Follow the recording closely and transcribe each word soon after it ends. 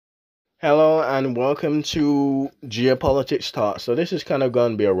Hello and welcome to Geopolitics Talk. So this is kind of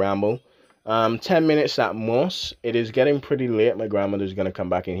going to be a ramble. 10 minutes at most. It is getting pretty late. My grandmother's going to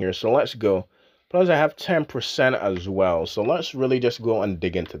come back in here. So let's go. Plus I have 10% as well. So let's really just go and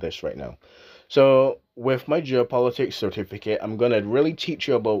dig into this right now. So with my geopolitics certificate, I'm going to really teach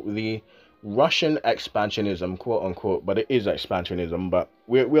you about the Russian expansionism, quote unquote, but it is expansionism, but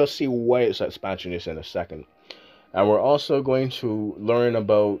we'll see why it's expansionist in a second. And we're also going to learn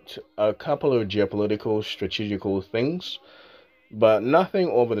about a couple of geopolitical, strategical things, but nothing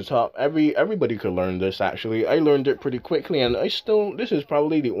over the top. Everybody could learn this actually. I learned it pretty quickly, and this is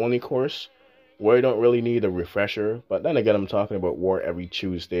probably the only course where I don't really need a refresher. But then again, I'm talking about war every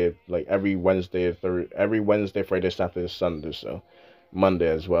Tuesday, like every Wednesday, Friday, Saturday, Sunday, so Monday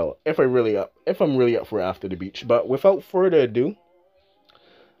as well. If I'm really up for after the beach. But without further ado,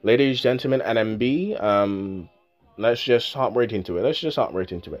 ladies, gentlemen, NMB, let's just hop right into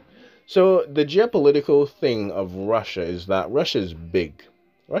it. So the geopolitical thing of Russia is that Russia is big.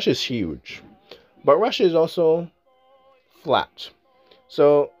 Russia is huge. But Russia is also flat.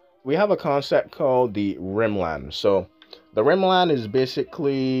 So we have a concept called the rimland. So the rimland is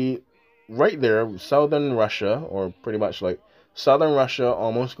basically right there, southern Russia, or pretty much like southern Russia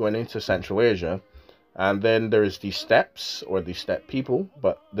almost going into Central Asia. And then there's the steppes or the steppe people,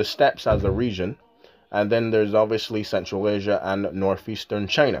 but the steppes as a region. And then there's obviously Central Asia and northeastern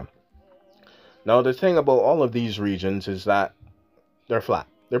China. Now, the thing about all of these regions is that they're flat.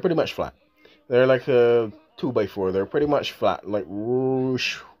 They're pretty much flat. They're like a 2 by 4. They're pretty much flat, like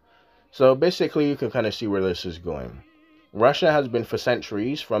whoosh. So basically, you can kind of see where this is going. Russia has been for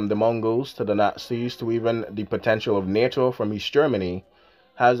centuries, from the Mongols to the Nazis to even the potential of NATO from East Germany,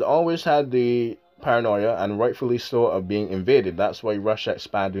 has always had the paranoia, and rightfully so, of being invaded. That's why Russia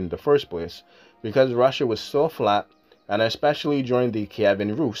expanded in the first place, because Russia was so flat, and especially during the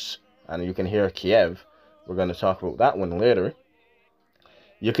Kievan Rus, and you can hear Kiev, we're going to talk about that one later.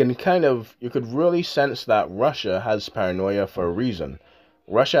 You could really sense that Russia has paranoia for a reason.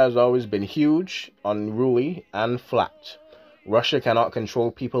 Russia has always been huge, unruly, and flat. Russia cannot control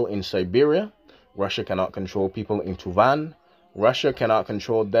people in Siberia. Russia cannot control people in Tuvan. Russia cannot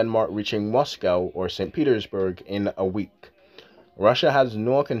control Denmark reaching Moscow or St. Petersburg in a week. Russia has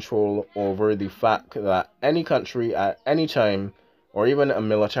no control over the fact that any country at any time, or even a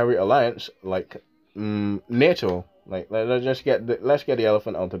military alliance like NATO, like let's get the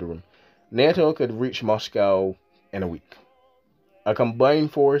elephant out of the room. NATO could reach Moscow in a week. A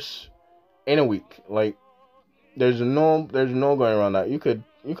combined force in a week. Like there's no going around that. You could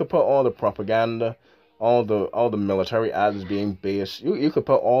put all the propaganda, all the military ads being based. You could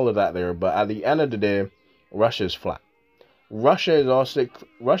put all of that there, but at the end of the day, Russia is flat. Russia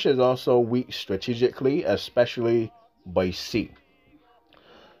is also weak strategically, especially by sea.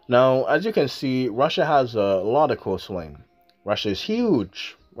 Now, as you can see, Russia has a lot of coastline. Russia is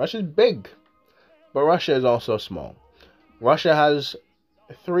huge. Russia is big, but Russia is also small. Russia has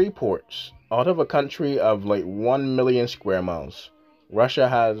 3 ports out of a country of like 1 million square miles. Russia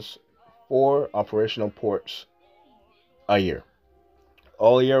has 4 operational ports a year,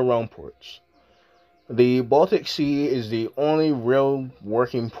 all year round ports. The Baltic Sea is the only real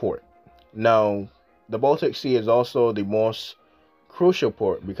working port. Now, the Baltic Sea is also the most crucial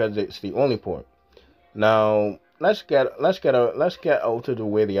port because it's the only port. Now, let's get out of the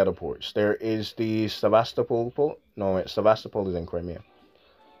way the other ports. There is the Sevastopol port. No, wait, Sevastopol is in Crimea.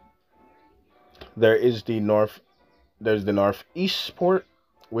 There is there's the northeast port,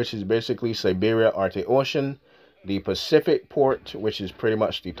 which is basically Siberia, Arctic Ocean. The Pacific port, which is pretty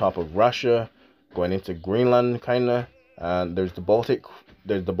much the top of Russia, going into Greenland, kinda. And there's the Baltic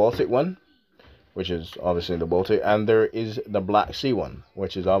one, which is obviously the Baltic, and there is the Black Sea one,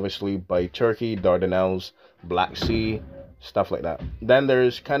 which is obviously by Turkey, Dardanelles, Black Sea, stuff like that. Then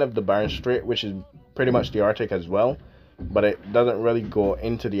there's kind of the Barents Strait, which is pretty much the Arctic as well, but it doesn't really go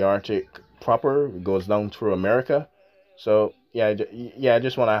into the Arctic proper. It goes down through America. So I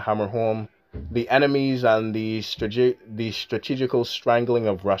just want to hammer home the enemies and the strategical strangling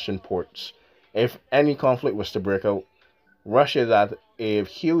of Russian ports. If any conflict was to break out, Russia is at a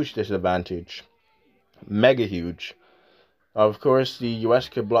huge disadvantage, mega huge. Of course, the U.S.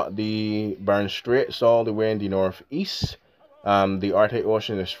 could block the Barents Straits all the way in the northeast. The Arctic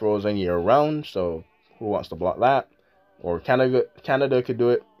Ocean is frozen year round, so who wants to block that? Or Canada could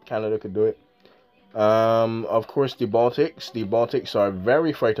do it. Canada could do it. Of course, the Baltics. The Baltics are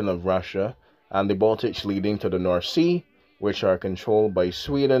very frightened of Russia, and the Baltics leading to the North Sea, which are controlled by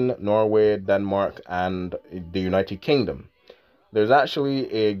Sweden, Norway, Denmark, and the United Kingdom. There's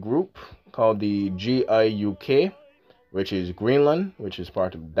actually a group called the GIUK, which is Greenland, which is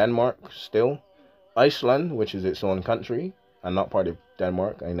part of Denmark still, Iceland, which is its own country and not part of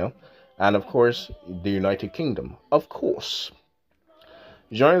Denmark, I know, and of course the United Kingdom, of course.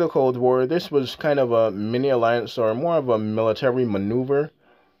 During the Cold War, this was kind of a mini alliance or more of a military maneuver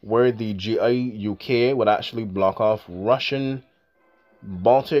where the GIUK would actually block off Russian,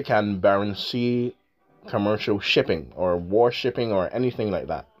 Baltic, and Barents Sea commercial shipping or war shipping or anything like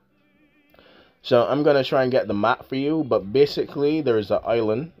that. So I'm going to try and get the map for you, but basically there's an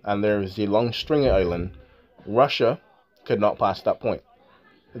island and there's the long stringy island. Russia could not pass that point.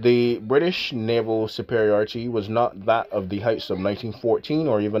 The British naval superiority was not that of the heights of 1914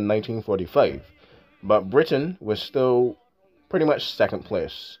 or even 1945, but Britain was still pretty much second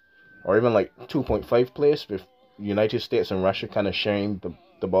place, or even like 2.5 place, with United States and Russia kind of sharing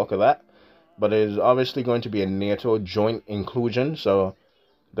the bulk of that. But it is obviously going to be a NATO joint inclusion, so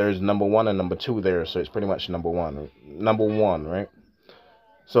there's number one and number two there, so it's pretty much number one, right?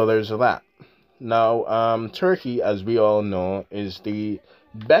 So there's that. Now, Turkey, as we all know, is the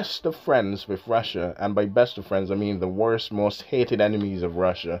best of friends with Russia, and by best of friends, I mean the worst, most hated enemies of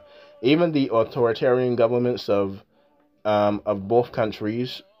Russia. Even the authoritarian governments of both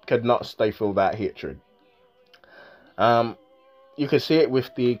countries could not stifle that hatred. You could see it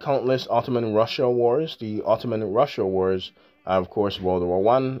with the countless Ottoman-Russia wars, the Ottoman-Russia wars, of course, World War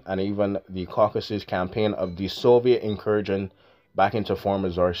One, and even the Caucasus campaign of the Soviet incursion back into former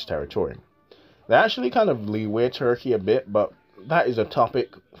Tsarist territory. They actually kind of leeway Turkey a bit, but that is a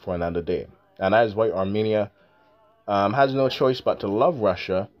topic for another day. And that is why Armenia has no choice but to love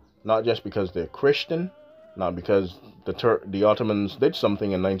Russia, not just because they're Christian, not because the Ottomans did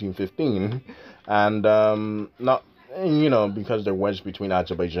something in 1915, and not because they're wedged between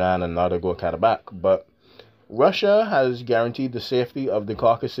Azerbaijan and Nagorno-Karabakh, but Russia has guaranteed the safety of the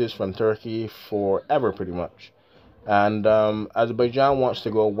Caucasus from Turkey forever, pretty much. And Azerbaijan wants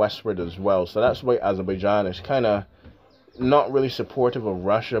to go westward as well, so that's why Azerbaijan is kind of not really supportive of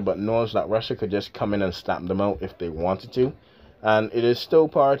Russia, but knows that Russia could just come in and stamp them out if they wanted to. And it is still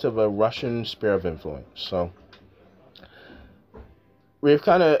part of a Russian sphere of influence. So we've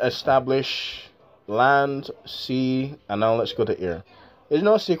kind of established land, sea, and now let's go to air. It's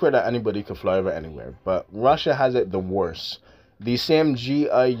no secret that anybody could fly over anywhere, but Russia has it the worst. The same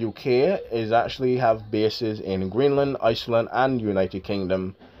GIUK is actually have bases in Greenland, Iceland, and United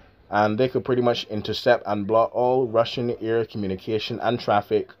Kingdom, and they could pretty much intercept and block all Russian air communication and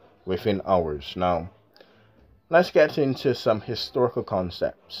traffic within hours. Now, let's get into some historical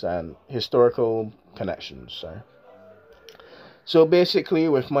concepts and historical connections. Sorry. So basically,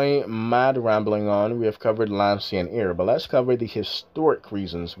 with my mad rambling on, we have covered land, sea, and air, but let's cover the historic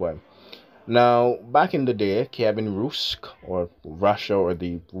reasons why. Now, back in the day, Kievan Rus, or Russia, or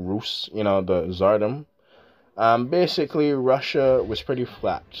the Rus, the Tsardom, basically Russia was pretty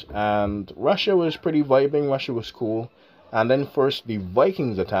flat, and Russia was pretty vibing, Russia was cool, and then first the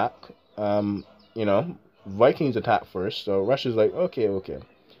Vikings attack, Vikings attack first, so Russia's like, okay,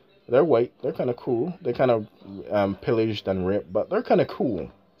 they're white, they're kind of cool, they kind of pillaged and raped, but they're kind of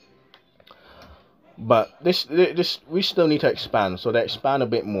cool. But this we still need to expand, so they expand a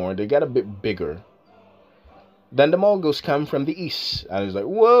bit more, they get a bit bigger. Then the Mongols come from the east, and it's like,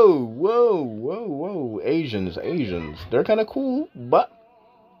 whoa, Asians, they're kind of cool, but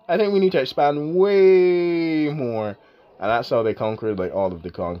I think we need to expand way more, and that's how they conquered like all of the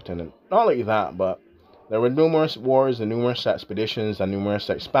continent. Not like that, but there were numerous wars and numerous expeditions and numerous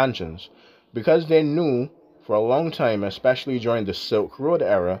expansions, because they knew for a long time, especially during the Silk Road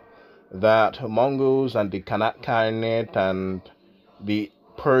era, that Mongols and the Kanak Khanate and the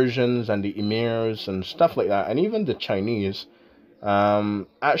Persians and the Emirs and stuff like that, and even the Chinese,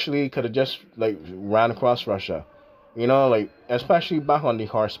 actually could have just like ran across Russia. Like especially back on the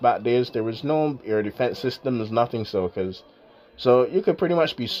horseback days, there was no air defense systems, nothing. So you could pretty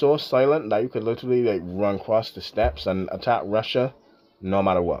much be so silent that you could literally like run across the steppes and attack Russia, no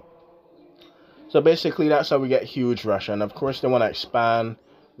matter what. So basically, that's how we get huge Russia, and of course they want to expand.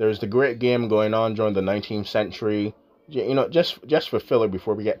 There's the Great Game going on during the 19th century. Just for filler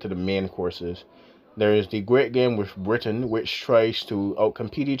before we get to the main courses. There is the Great Game with Britain, which tries to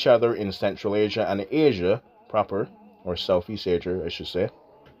outcompete each other in Central Asia and Asia proper, or Southeast Asia, I should say.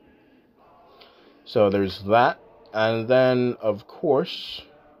 So there's that. And then, of course,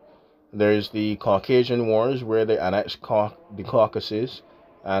 there's the Caucasian Wars, where they annex the Caucasus,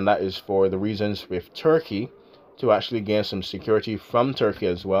 and that is for the reasons with Turkey, to actually gain some security from Turkey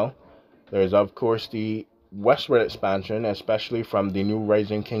as well. There's, of course, the westward expansion, especially from the new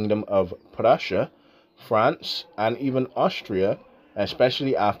rising kingdom of Prussia, France, and even Austria,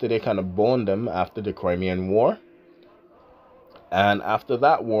 especially after they kind of boned them after the Crimean War. And after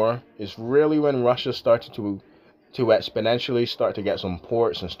that war is really when Russia started to exponentially start to get some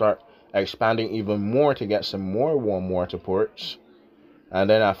ports and start expanding even more to get some more warm water ports. And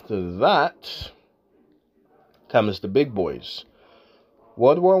then after that comes the big boys.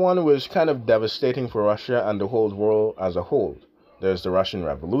 World War One was kind of devastating for Russia and the whole world as a whole. There's the Russian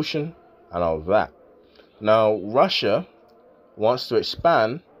Revolution and all of that. Now, Russia wants to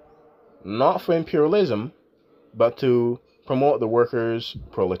expand not for imperialism, but to promote the workers,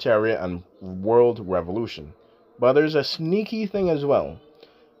 proletariat, and world revolution. But there's a sneaky thing as well.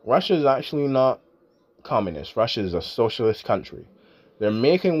 Russia is actually not communist. Russia is a socialist country. They're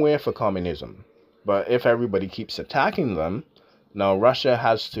making way for communism. But if everybody keeps attacking them, now Russia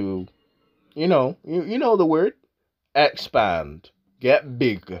has to, you know the word, expand, get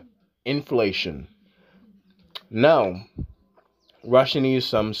big, inflation. Now, Russia needs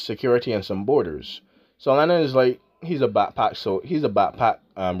some security and some borders. So Lenin is like, he's a backpack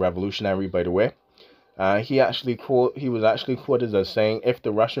revolutionary, by the way. He was actually quoted as saying, if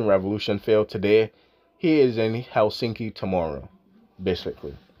the Russian Revolution failed today, he is in Helsinki tomorrow,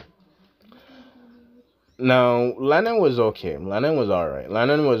 basically. Now, Lenin was okay. Lenin was alright.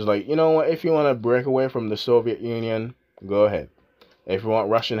 Lenin was like, you know what, if you want to break away from the Soviet Union, go ahead. If you want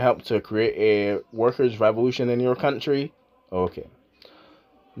Russian help to create a workers' revolution in your country, okay.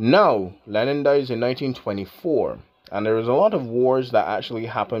 Now, Lenin dies in 1924, and there was a lot of wars that actually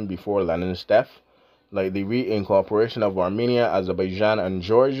happened before Lenin's death, like the reincorporation of Armenia, Azerbaijan, and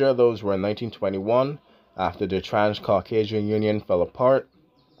Georgia. Those were in 1921, after the Transcaucasian Union fell apart.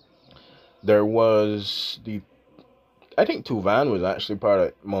 There was I think Tuvan was actually part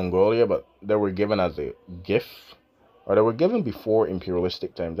of Mongolia, but they were given as a gift, or they were given before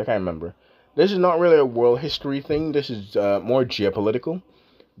imperialistic times. I can't remember. This is not really a world history thing. This is more geopolitical,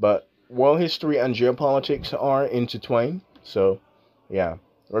 but world history and geopolitics are intertwined. So, yeah,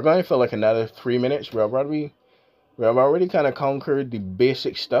 we're going for like another 3 minutes. We have already kind of conquered the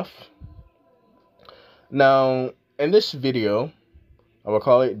basic stuff. Now, in this video, I will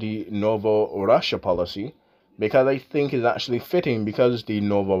call it the Novoryssia policy, because I think it's actually fitting, because the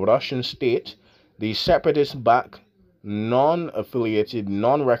Novorussian state, the separatist-backed, non-affiliated,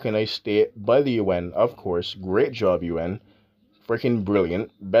 non-recognized state by the UN, of course, great job UN, freaking brilliant,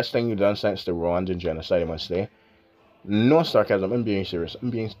 best thing you've done since the Rwandan genocide, I must say. No sarcasm, I'm being serious,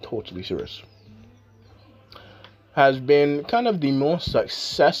 I'm being totally serious. Has been kind of the most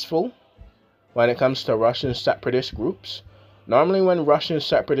successful when it comes to Russian separatist groups. Normally when Russian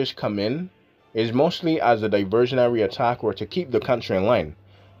separatists come in, it's mostly as a diversionary attack or to keep the country in line.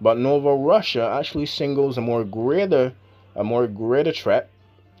 But Novorussia actually singles a more greater threat.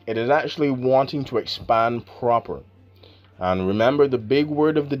 It is actually wanting to expand proper. And remember, the big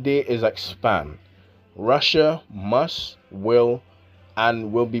word of the day is expand. Russia must, will,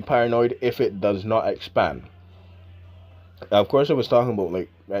 and will be paranoid if it does not expand. Of course, I was talking about like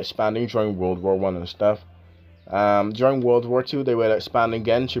expanding during World War One and stuff. During World War II, they would expand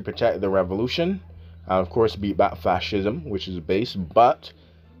again to protect the revolution, and of course beat back fascism, which is base. But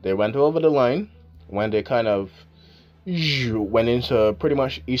they went over the line when they kind of went into pretty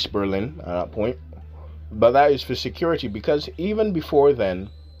much East Berlin at that point. But that is for security, because even before then,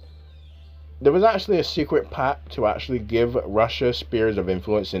 there was actually a secret pact to actually give Russia spheres of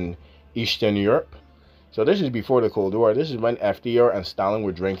influence in Eastern Europe. So this is before the Cold War. This is when FDR and Stalin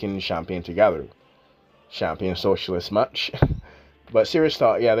were drinking champagne together. Champagne socialist much. But serious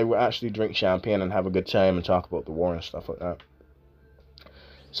thought, yeah, they would actually drink champagne and have a good time and talk about the war and stuff like that.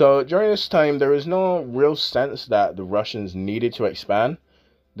 So during this time, there is no real sense that the Russians needed to expand.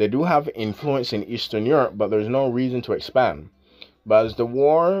 They do have influence in Eastern Europe, but there's no reason to expand. But as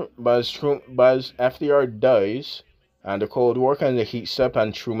FDR dies, and the Cold War kind of heats up,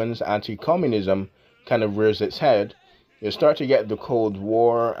 and Truman's anti-communism kind of rears its head, you start to get the Cold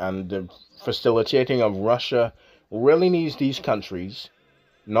War, and the facilitating of Russia really needs these countries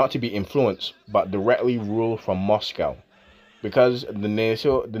not to be influenced, but directly ruled from Moscow. Because the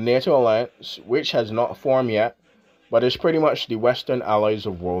NATO alliance, which has not formed yet, but is pretty much the Western allies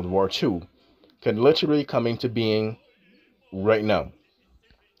of World War II, can literally come into being right now.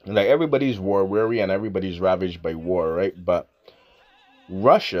 Like, everybody's war weary and everybody's ravaged by war, right? But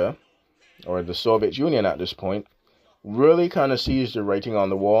Russia, or the Soviet Union at this point, really kind of sees the writing on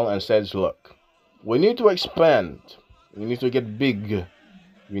the wall and says, look, we need to expand. We need to get big.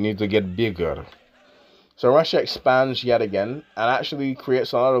 We need to get bigger. So Russia expands yet again and actually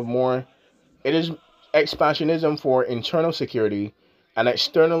creates a lot of more. It is expansionism for internal security and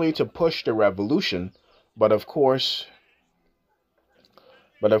externally to push the revolution. But of course,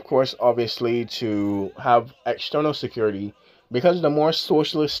 obviously, to have external security because the more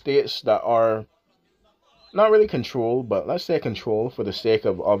socialist states that are not really controlled, but let's say controlled for the sake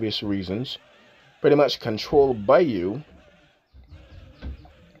of obvious reasons, pretty much controlled by you,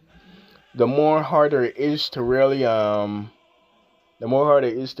 the more harder it is to really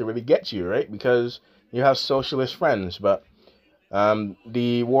get you, right? Because you have socialist friends, but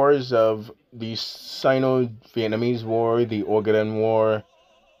the wars of the Sino-Vietnamese War, the Ogaden War,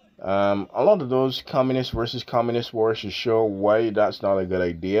 a lot of those communist versus communist wars should show why that's not a good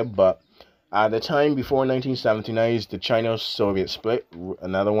idea. But at the time before 1979, is the China-Soviet split,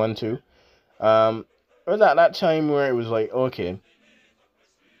 another one too. It was at that time where it was like, okay,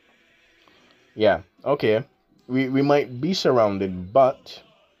 yeah, okay, we might be surrounded, but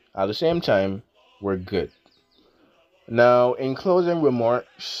at the same time, we're good. Now, in closing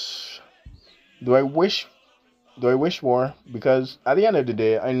remarks, do I wish do I wish war? Because at the end of the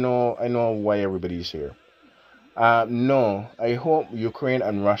day, I know why everybody's here. No, I hope Ukraine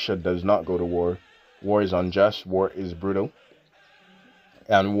and Russia does not go to war. War is unjust. War is brutal,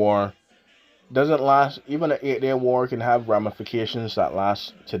 and war doesn't last. Even an 8-day war can have ramifications that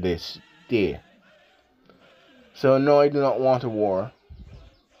last to this day. So no, I do not want a war.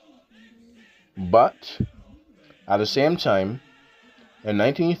 But at the same time, in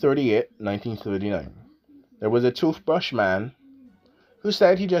 1938, 1939, there was a toothbrush man who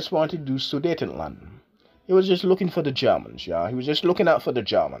said he just wanted to do Sudetenland. He was just looking for the Germans, yeah. He was just looking out for the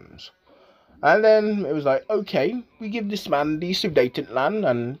Germans. And then it was like, okay, we give this man the Sudetenland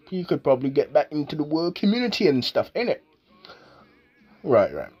and he could probably get back into the world community and stuff, ain't it?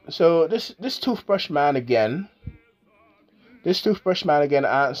 Right, right. So this toothbrush man again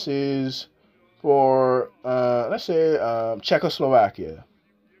answers for let's say Czechoslovakia,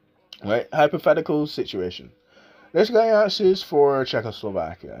 right? Hypothetical situation. This guy answers for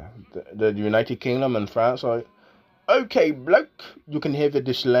Czechoslovakia. The United Kingdom and France are like, okay, bloke, you can have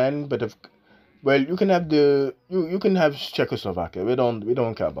this land, but if well, you can have you can have Czechoslovakia. We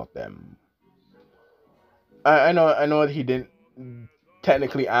don't care about them. I know that he didn't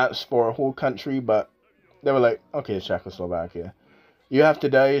technically ask for a whole country, but they were like, okay, Czechoslovakia. You have to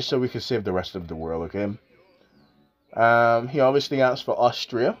die so we can save the rest of the world, okay? He obviously asked for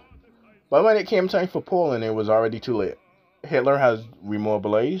Austria, but when it came time for Poland, it was already too late. Hitler had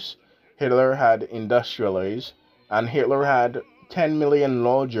remobilized, Hitler had industrialized, and Hitler had 10 million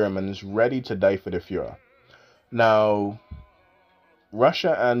loyal Germans ready to die for the Fuhrer. Now,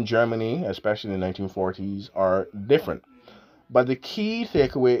 Russia and Germany, especially in the 1940s, are different. But the key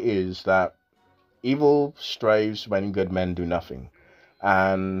takeaway is that evil strives when good men do nothing.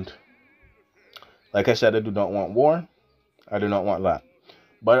 And like I said, I do not want war. I do not want that.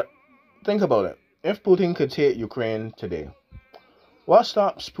 But think about it. If Putin could take Ukraine today, what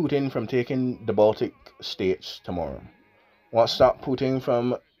stops Putin from taking the Baltic states tomorrow? What stops Putin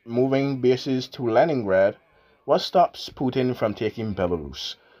from moving bases to Leningrad? What stops Putin from taking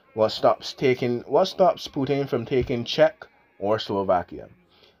Belarus? What stops Putin from taking Czech or Slovakia?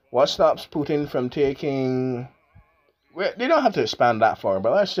 What stops Putin from taking well, they don't have to expand that far,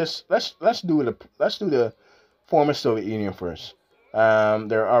 but let's do the former Soviet Union first.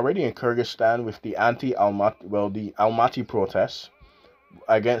 They're already in Kyrgyzstan with the the Almaty protests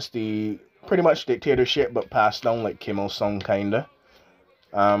against the pretty much dictatorship, but passed down like Kim Il Sung kinda.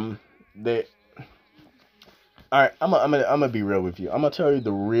 They all right. I'm gonna be real with you. I'm gonna tell you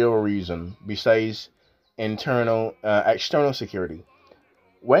the real reason besides external security.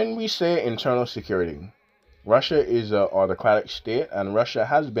 When we say internal security, Russia is an autocratic state, and Russia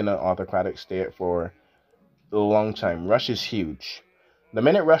has been an autocratic state for a long time. Russia's huge. The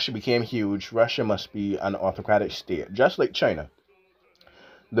minute Russia became huge, Russia must be an autocratic state, just like China.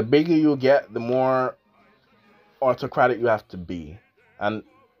 The bigger you get, the more autocratic you have to be. And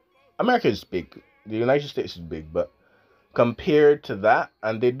America is big. The United States is big, but compared to that,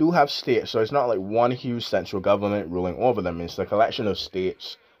 and they do have states, so it's not like one huge central government ruling over them. It's a collection of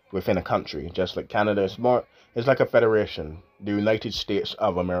states within a country, just like Canada. It's like a federation, the United States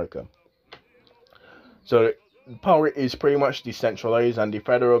of America. So power is pretty much decentralized, and the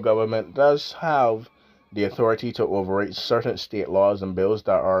federal government does have the authority to override certain state laws and bills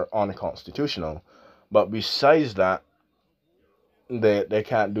that are unconstitutional. But besides that, they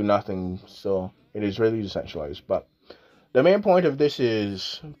can't do nothing. So it is really decentralized. But the main point of this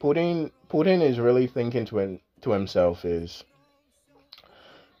is Putin is really thinking to himself is,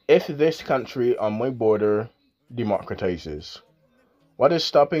 if this country on my border democratizes, what is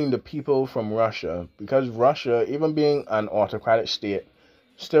stopping the people from Russia? Because Russia, even being an autocratic state,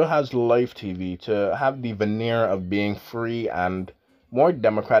 still has live TV to have the veneer of being free and more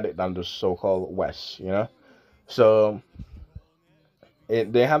democratic than the so-called West, you know? So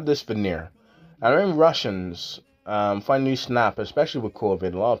they have this veneer. And when Russians finally snap, especially with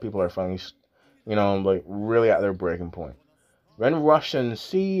COVID, a lot of people are finally, like really at their breaking point. When Russians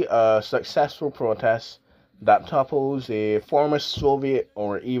see a successful protest that topples a former Soviet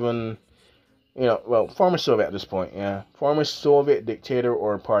or even, former Soviet at this point, yeah, former Soviet dictator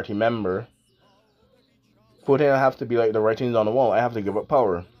or party member, Putin will have to be like the writings on the wall. I have to give up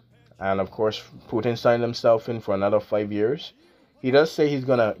power. And of course, Putin signed himself in for another 5 years. He does say he's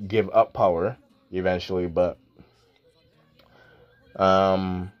gonna give up power eventually, but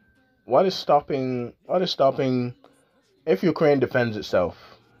what is stopping? What is stopping? If Ukraine defends itself,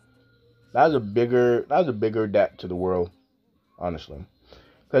 that's a bigger debt to the world, honestly.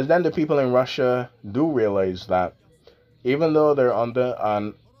 Because then the people in Russia do realize that even though they're under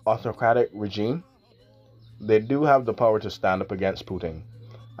an autocratic regime, they do have the power to stand up against Putin.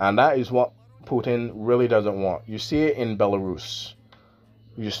 And that is what Putin really doesn't want. You see it in Belarus.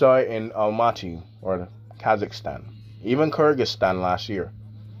 You saw it in Almaty or Kazakhstan. Even Kyrgyzstan last year.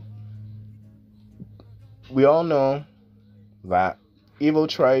 We all know that evil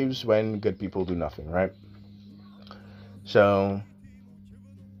thrives when good people do nothing, right? So,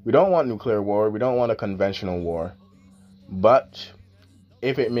 we don't want nuclear war. We don't want a conventional war. But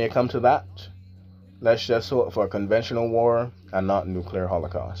if it may come to that, let's just hope for a conventional war and not nuclear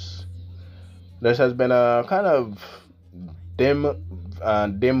holocaust. This has been a kind of dim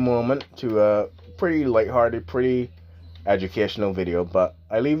moment to a pretty lighthearted, pretty educational video, but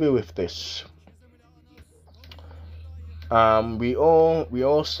I leave you with this. We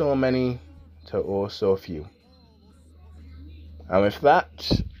owe so many to owe so few. And with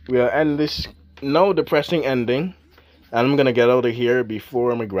that, we'll end this no depressing ending. And I'm gonna get out of here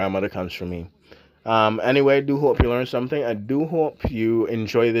before my grandmother comes for me. Anyway, I do hope you learned something. I do hope you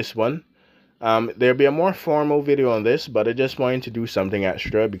enjoy this one. There'll be a more formal video on this, but I just wanted to do something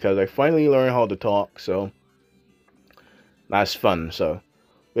extra because I finally learned how to talk, so that's fun. So,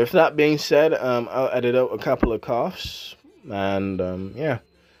 with that being said, I'll edit out a couple of coughs, and yeah,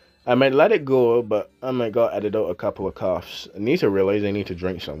 I might let it go, but I might go edit out a couple of coughs. I need to realize I need to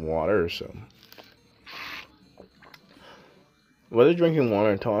drink some water, so. Whether drinking water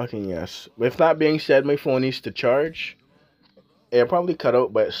and talking, yes. With that being said, my phone needs to charge. It'll probably cut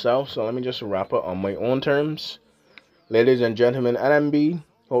out by itself, so let me just wrap it on my own terms. Ladies and gentlemen, NMB,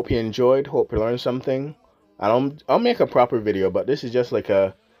 hope you enjoyed, hope you learned something. And I'll make a proper video, but this is just like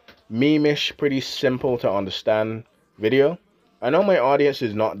a meme-ish, pretty simple to understand video. I know my audience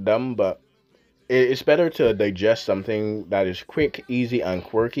is not dumb, but it's better to digest something that is quick, easy, and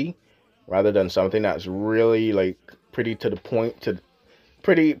quirky, rather than something that's really like pretty to the point, to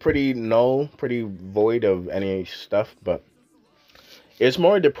pretty null, pretty void of any stuff. But it's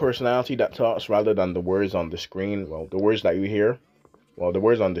more the personality that talks rather than the words on the screen. Well, the words that you hear. Well, the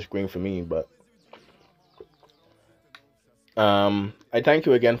words on the screen for me, but I thank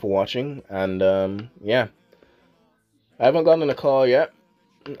you again for watching, and yeah. I haven't gotten a call yet,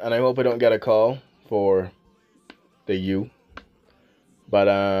 and I hope I don't get a call for the you. But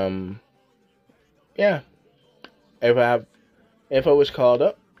yeah. If I was called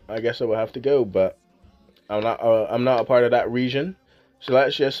up, I guess I would have to go, but I'm not a part of that region. So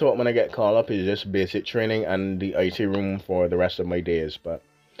let's just hope when I get called up is just basic training and the IT room for the rest of my days. But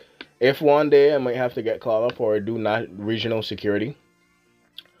if one day I might have to get called up or do not regional security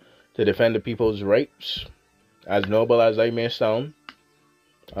to defend the people's rights, as noble as I may sound,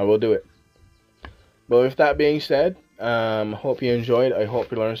 I will do it. But with that being said, hope you enjoyed. I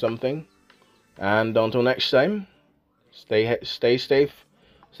hope you learned something. And until next time, stay safe,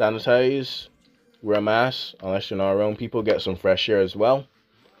 sanitize, wear a mask unless you're not around people, get some fresh air as well,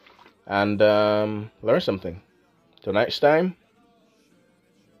 and learn something. Till next time,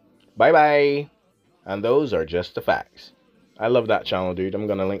 bye bye. And those are just the facts. I love that channel, dude. I'm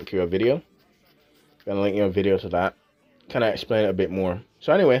gonna link you a video. To that. Kind of explain it a bit more.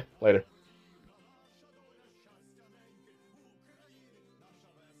 So anyway, later.